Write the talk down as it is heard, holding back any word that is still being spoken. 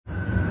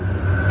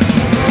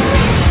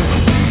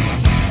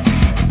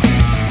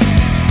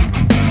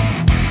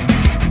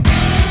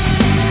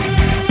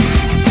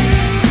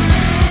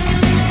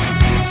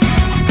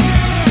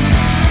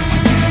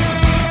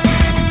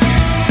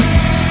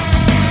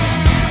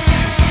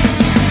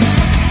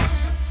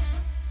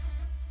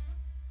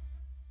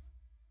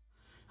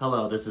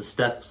Hello, this is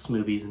Steph's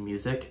Movies and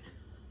Music.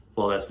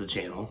 Well, that's the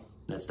channel.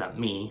 That's not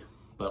me,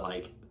 but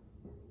like,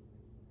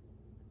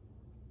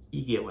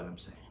 you get what I'm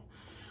saying.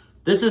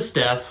 This is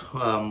Steph.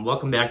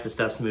 Welcome back to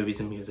Steph's Movies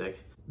and Music.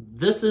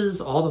 This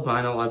is all the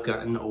vinyl I've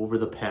gotten over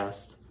the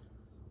past,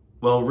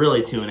 well,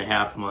 really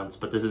 2.5 months,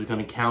 but this is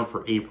going to count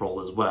for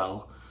April as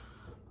well.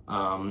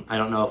 I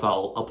don't know if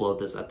I'll upload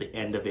this at the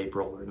end of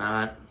April or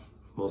not.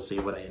 We'll see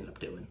what I end up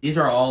doing. These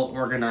are all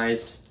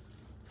organized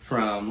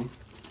from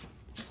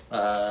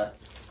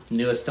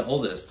newest to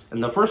oldest.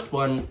 And the first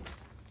one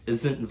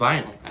isn't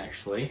vinyl,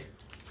 actually.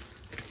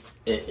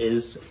 It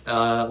is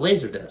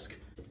Laserdisc.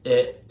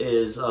 It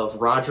is of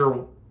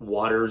Roger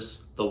Waters'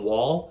 The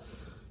Wall,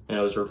 and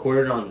it was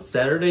recorded on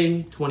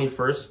Saturday,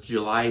 21st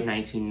July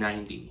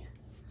 1990.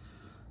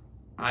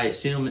 I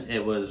assume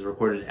it was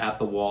recorded at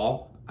The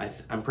Wall.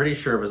 I'm pretty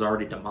sure it was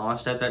already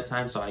demolished at that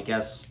time, so I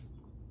guess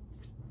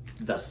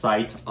the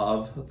site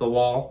of The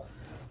Wall,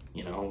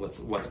 you know,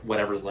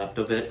 whatever's left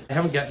of it. I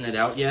haven't gotten it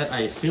out yet.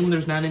 I assume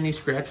there's not any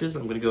scratches.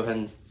 I'm gonna go ahead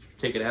and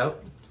take it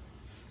out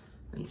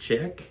and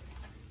check.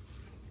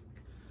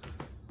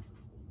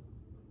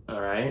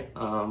 All right,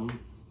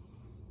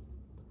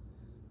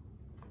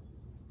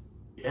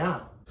 yeah.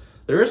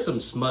 There is some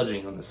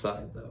smudging on the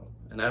side though,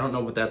 and I don't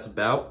know what that's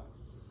about.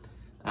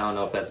 I don't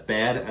know if that's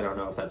bad. I don't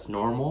know if that's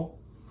normal.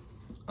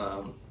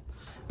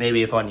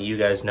 Maybe if any of you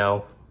guys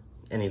know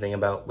anything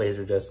about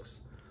laser discs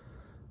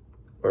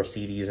or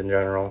CDs in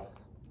general,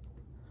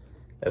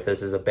 if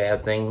this is a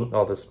bad thing,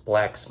 all this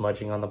black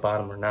smudging on the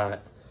bottom or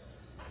not.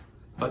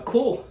 But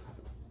cool.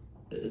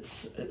 It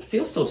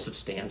feels so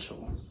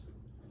substantial,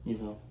 you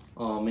know.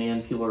 Oh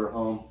man, people are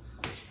home.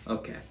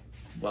 Okay,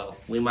 well,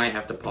 we might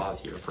have to pause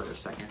here for a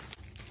second.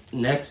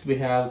 Next we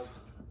have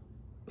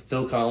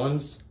Phil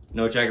Collins,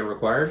 No Jacket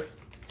Required.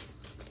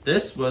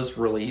 This was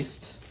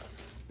released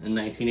in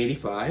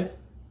 1985.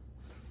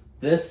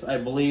 This, I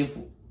believe,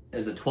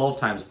 is a 12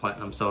 times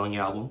platinum selling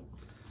album.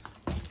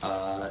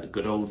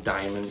 Good old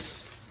Diamond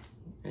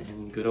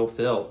and good old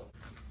Phil.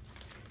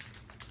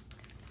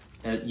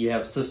 And you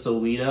have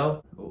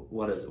Sisolito.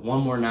 What is it?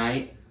 One More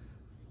Night.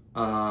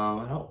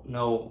 I don't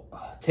know.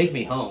 Take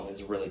Me Home is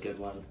a really good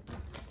one.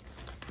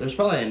 There's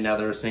probably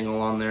another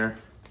single on there.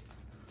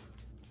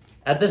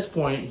 At this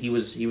point, he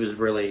was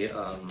really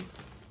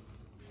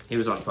he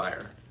was on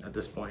fire at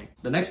this point.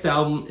 The next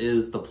album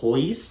is The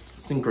Police,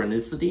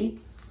 Synchronicity.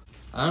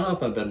 I don't know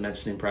if I've been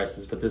mentioning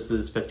prices, but this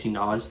is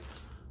 $15.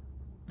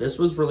 This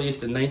was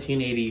released in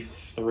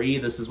 1983.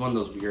 This is one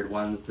of those weird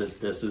ones that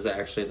this is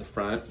actually the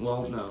front.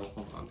 Well, no,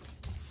 hold on.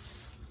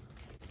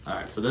 All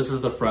right, so this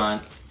is the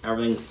front.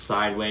 Everything's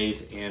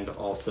sideways and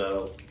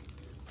also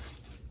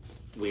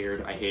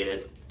weird. I hate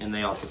it. And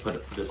they also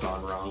put this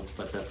on wrong,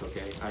 but that's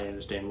okay. I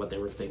understand what they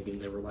were thinking.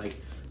 They were like,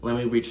 let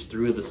me reach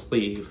through the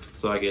sleeve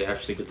so I could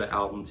actually get the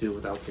album too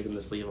without taking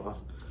the sleeve off,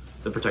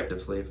 the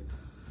protective sleeve.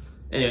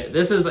 Anyway,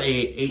 this is a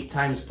 8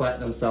 times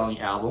platinum selling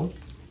album,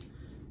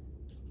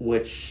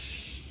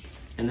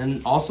 and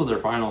then also their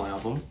final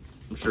album.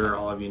 I'm sure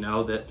all of you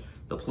know that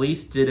the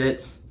Police did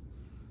it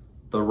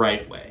the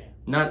right way.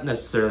 Not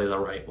necessarily the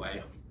right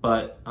way,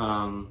 but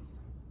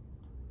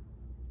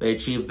they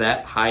achieved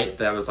that height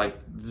that was like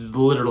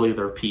literally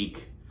their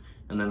peak.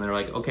 And then they're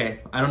like, okay,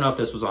 I don't know if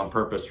this was on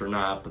purpose or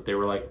not, but they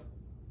were like,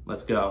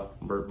 let's go,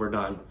 we're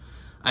done.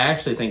 I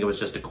actually think it was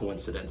just a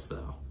coincidence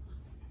though.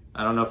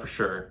 I don't know for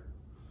sure.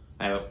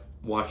 I haven't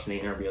watched any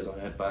interviews on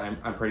it, but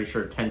I'm pretty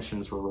sure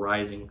tensions were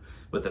rising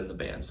within the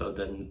band. So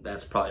then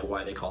that's probably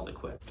why they called it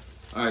quit.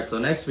 All right, so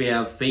next we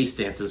have Face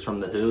Dances from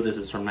The Who. This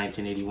is from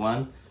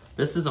 1981.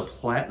 This is a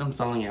platinum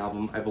selling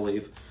album, I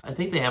believe. I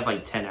think they have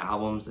like 10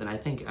 albums, and I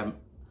think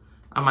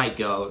I might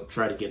go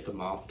try to get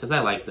them all because I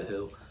like The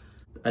Who.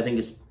 I think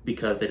it's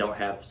because they don't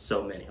have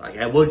so many. Like,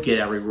 I would get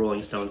every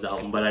Rolling Stones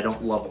album, but I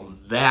don't love them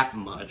that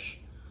much.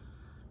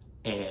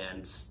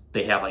 And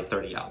they have like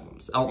 30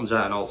 albums. Elton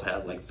John also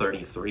has like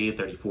 33,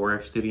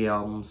 34 studio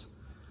albums.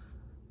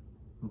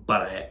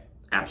 But I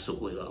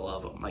absolutely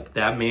love him. Like,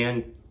 that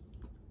man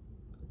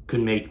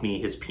could make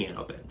me his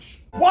piano bench.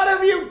 What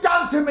have you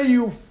done to me,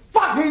 you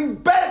fucking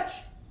bitch?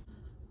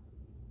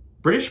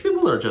 British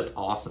people are just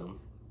awesome,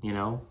 you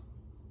know?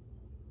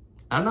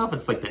 I don't know if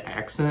it's like the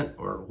accent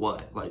or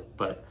what, like,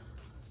 but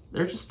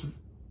they're just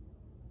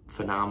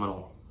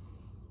phenomenal.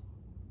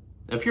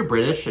 If you're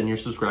British and you're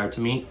subscribed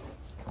to me,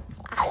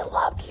 I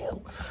love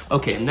you.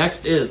 Okay,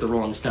 next is the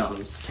Rolling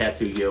Stones,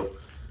 Tattoo You.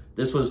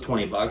 This was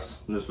 20 bucks,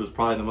 and this was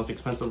probably the most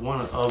expensive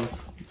one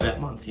of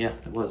that month. Yeah,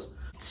 it was.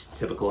 It's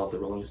typical of the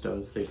Rolling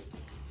Stones.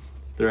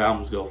 Their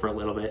albums go for a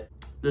little bit.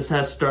 This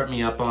has Start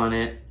Me Up on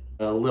it,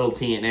 a Little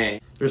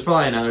TNA. There's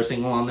probably another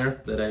single on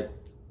there that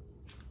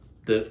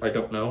I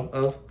don't know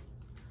of.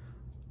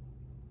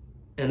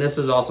 And this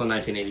is also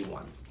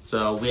 1981.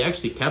 So we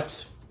actually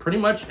kept pretty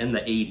much in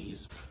the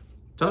 80s.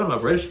 Talking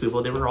about British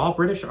people, they were all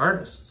British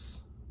artists.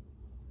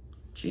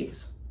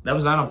 Jeez, that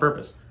was not on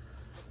purpose.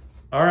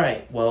 All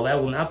right, well,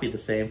 that will not be the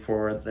same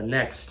for the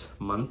next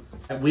month.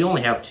 We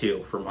only have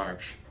 2 for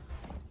March.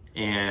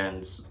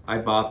 And I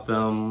bought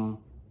them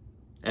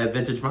at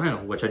Vintage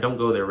Vinyl, which I don't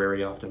go there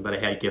very often, but I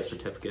had a gift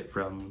certificate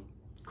from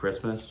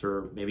Christmas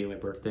or maybe my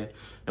birthday.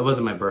 It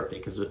wasn't my birthday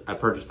because I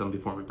purchased them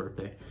before my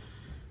birthday.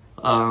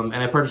 And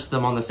I purchased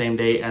them on the same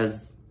day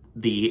as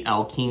the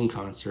Al Keen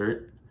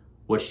concert,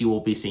 which you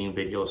will be seeing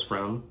videos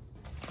from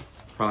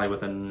probably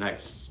within the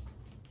next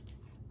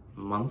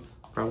month,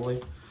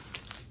 probably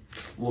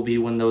will be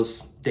when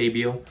those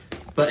debut.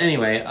 But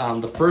anyway,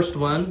 the first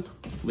one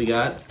we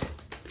got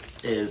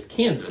is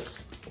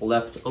Kansas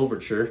Left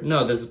Overture.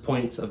 No, this is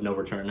Points of No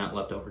Return, not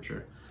Left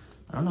Overture.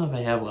 I don't know if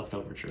I have Left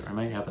Overture. I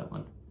might have that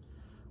one.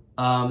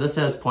 This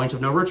has Point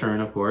of No Return,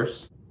 of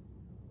course,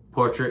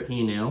 Portrait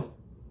He Knew,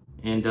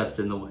 and Dust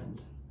in the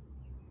Wind.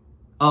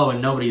 Oh,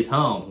 and Nobody's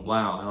Home.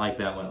 Wow, I like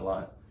that one a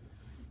lot.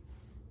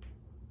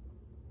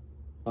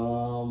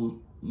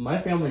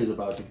 My family is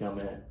about to come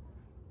in,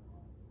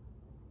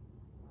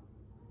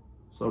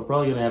 so I'm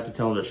probably gonna have to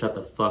tell them to shut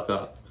the fuck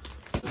up.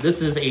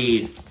 This is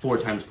a 4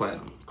 times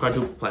platinum,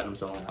 quadruple platinum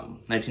selling album,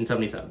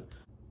 1977.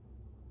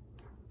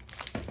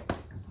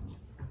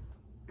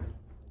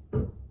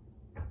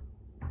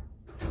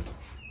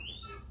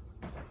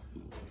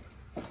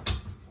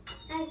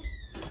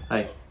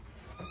 Hi.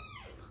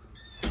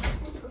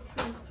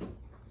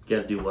 You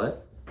gotta do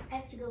what? I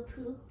have to go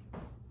poo.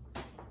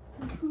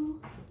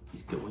 Poo.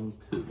 He's going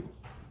poo.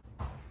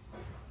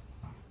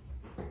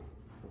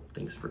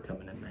 Thanks for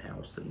coming in the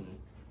house and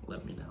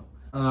let me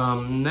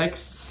know.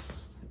 Next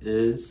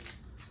is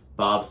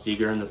Bob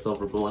Seger and the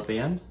Silver Bullet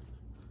Band.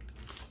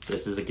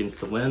 This is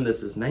Against the Wind. This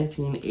is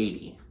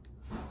 1980.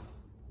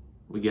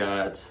 We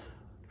got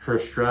Her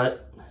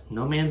Strut,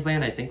 No Man's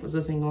Land, I think was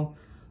a single.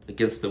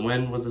 Against the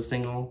Wind was a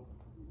single.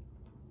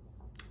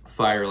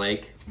 Fire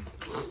Lake.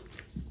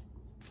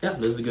 Yeah,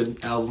 this is a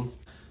good album.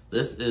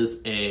 This is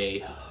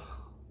a,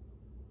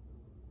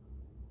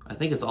 I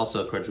think it's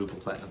also a quadruple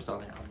platinum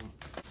selling album.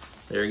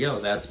 There you go,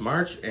 that's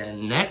March.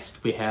 And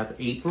next we have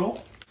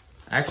April.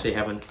 I actually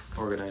haven't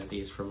organized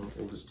these from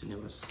oldest to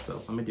newest, so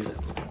let me do that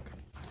real quick.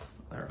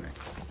 All right,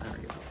 there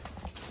we go.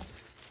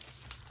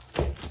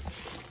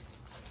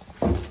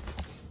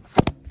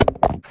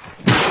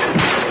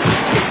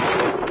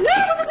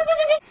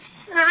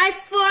 I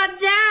fall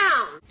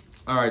down.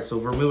 All right, so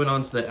we're moving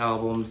on to the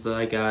albums that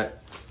I got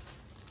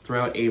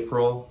throughout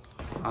April.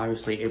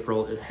 Obviously,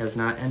 April has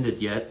not ended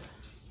yet,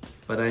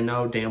 but I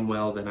know damn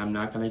well that I'm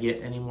not gonna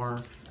get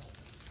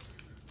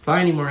buy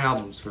any more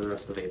albums for the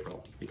rest of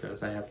April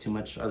because I have too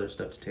much other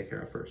stuff to take care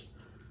of first.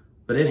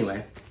 But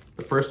anyway,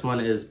 the first one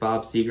is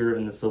Bob Seger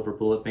and the Silver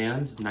Bullet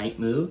Band, Night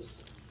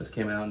Moves. This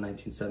came out in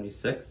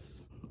 1976.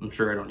 I'm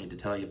sure I don't need to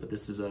tell you, but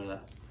this is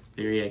a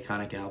very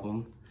iconic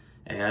album.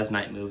 It has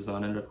Night Moves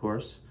on it, of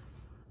course.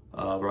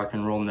 Rock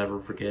and Roll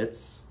Never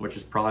Forgets, which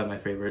is probably my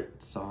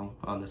favorite song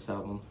on this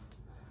album.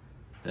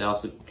 They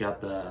also got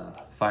the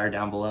Fire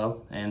Down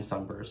Below and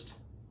Sunburst.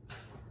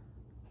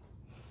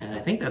 And I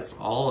think that's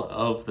all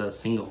of the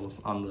singles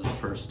on the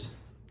first.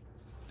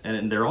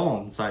 And they're all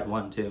on side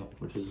 1 too,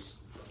 which is,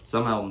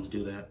 some albums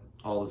do that.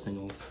 All the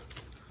singles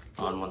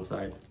on one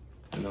side,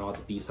 and then all the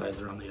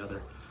B-sides are on the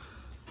other.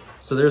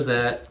 So there's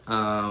that.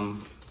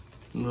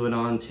 Moving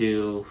on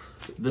to,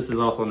 this is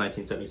also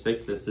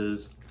 1976. This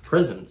is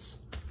Prisons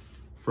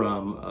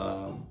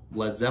from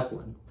Led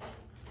Zeppelin.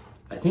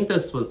 I think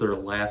this was their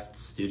last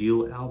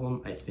studio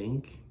album, I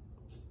think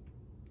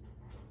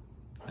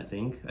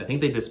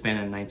they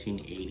disbanded in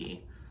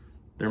 1980.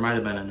 There might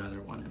have been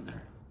another one in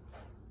there.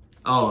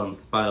 Oh,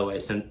 and by the way,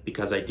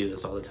 because I do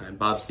this all the time,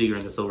 Bob Seger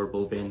and the Silver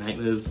Bullet Band, Night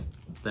Moves,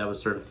 that was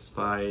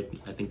certified,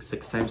 I think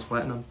 6 times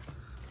platinum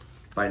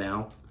by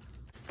now.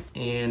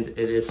 And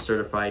it is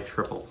certified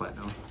triple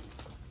platinum,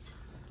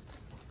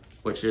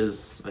 which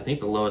is, I think,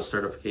 the lowest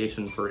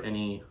certification for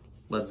any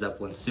Led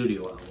Zeppelin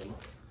studio album.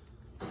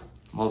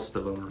 Most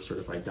of them are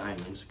certified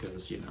diamonds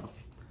because, you know.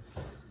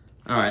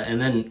 All right, and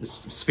then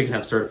speaking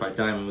of certified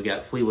diamond, we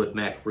got Fleetwood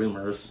Mac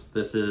Rumors.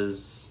 This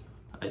is,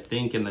 I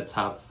think, in the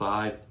top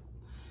 5.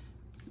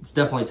 It's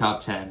definitely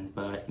top 10,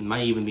 but it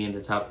might even be in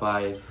the top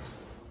 5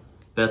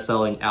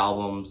 best-selling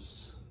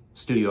albums,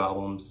 studio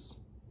albums,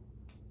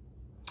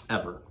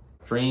 ever.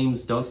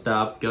 Dreams, Don't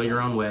Stop, Go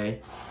Your Own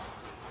Way,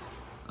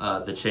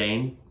 The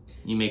Chain,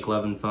 You Make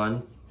Lovin'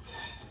 Fun,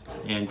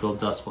 and Gold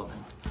Dust Woman.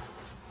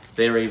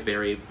 Very,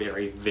 very,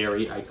 very,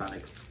 very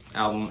iconic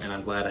album, and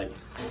I'm glad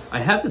I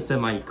had this in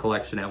my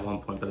collection at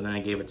one point, but then I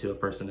gave it to a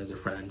person as a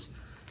friend,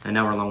 and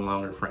now we're no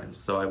longer friends,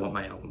 so I want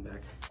my album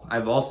back.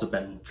 I've also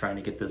been trying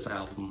to get this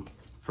album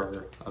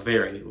for a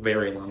very,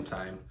 very long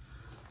time.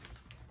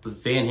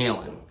 Van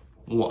Halen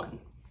 1.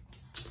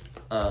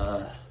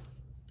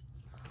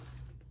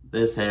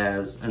 This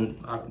has, and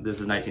this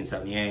is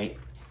 1978.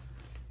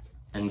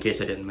 In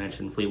case I didn't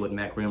mention, Fleetwood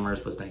Mac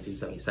Rumors was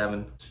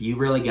 1977. You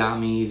Really Got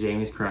Me,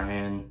 Jamie's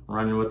Crying,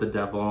 Running with the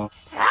Devil.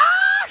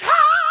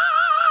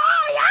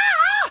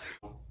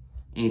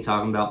 Ain't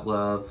Talking About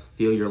Love,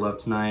 Feel Your Love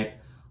Tonight.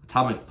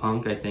 Atomic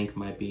Punk, I think,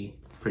 might be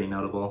pretty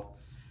notable.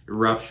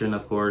 Eruption,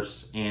 of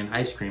course, and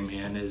Ice Cream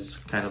Man is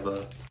kind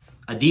of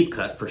a deep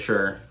cut for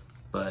sure,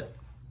 but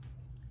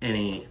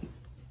any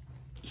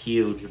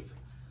huge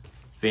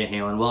Van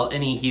Halen. Well,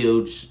 any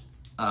huge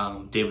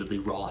David Lee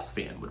Roth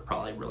fan would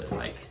probably really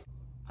like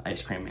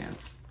Ice Cream Man.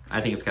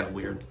 I think it's kind of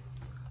weird,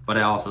 but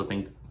I also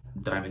think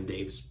Diamond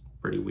Dave's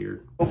pretty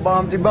weird.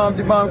 Bumpty,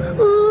 bumpty, bump.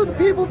 Ooh, the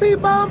people be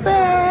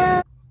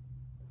bumping.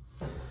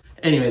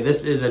 Anyway,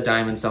 this is a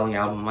diamond selling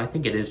album. I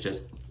think it is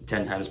just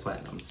 10 times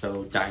platinum,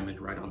 so diamond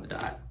right on the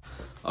dot.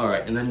 All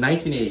right, and then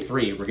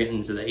 1983, we're getting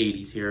into the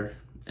 80s here.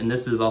 And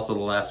this is also the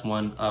last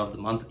one of the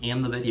month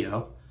and the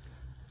video.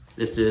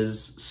 This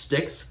is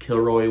Styx,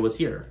 Kilroy Was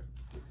Here.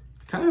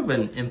 Kind of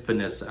an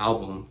infamous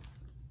album,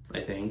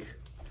 I think.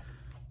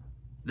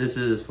 This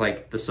is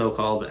like the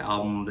so-called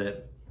album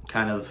that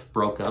kind of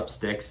broke up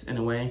Styx in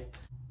a way.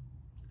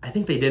 I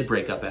think they did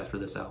break up after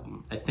this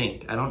album. I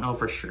think. I don't know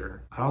for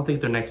sure. I don't think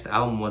their next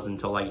album was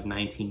until like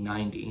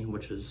 1990,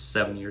 which is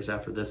 7 years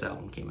after this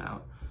album came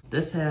out.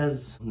 This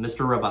has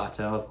Mr.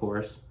 Roboto, of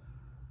course.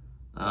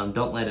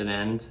 Don't Let It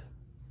End.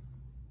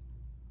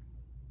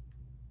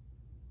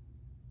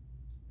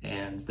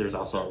 And there's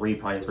also a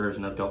reprise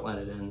version of Don't Let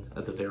It End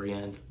at the very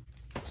end.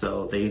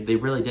 So they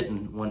really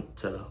didn't want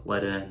to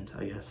let it end,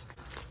 I guess.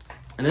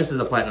 And this is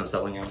a platinum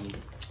selling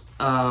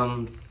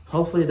album.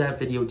 Hopefully that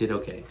video did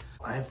okay.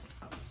 I've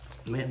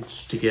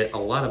managed to get a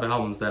lot of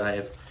albums that I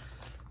have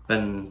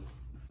been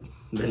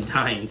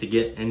dying to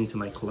get into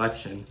my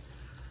collection.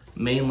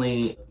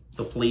 Mainly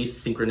The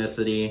Police,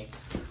 Synchronicity.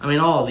 I mean,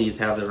 all of these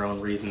have their own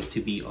reasons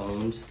to be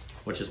owned,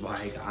 which is why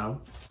I got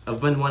them.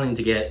 I've been wanting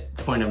to get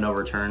Point of No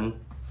Return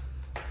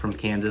from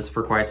Kansas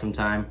for quite some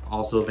time.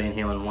 Also Van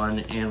Halen 1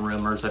 and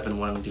Rumors I've been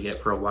wanting to get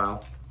for a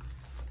while.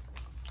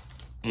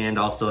 And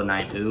also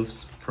Night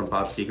Moves from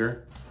Bob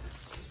Seger.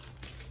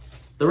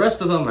 The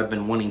rest of them I've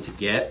been wanting to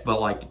get, but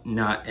like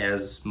not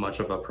as much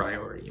of a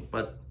priority.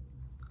 But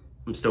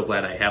I'm still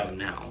glad I have them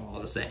now, all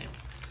the same.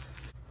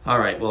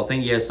 Alright, well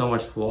thank you guys so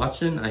much for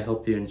watching. I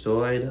hope you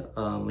enjoyed.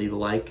 Leave a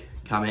like,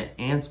 comment,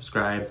 and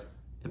subscribe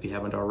if you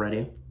haven't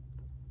already.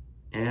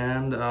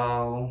 And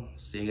I'll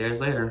see you guys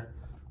later.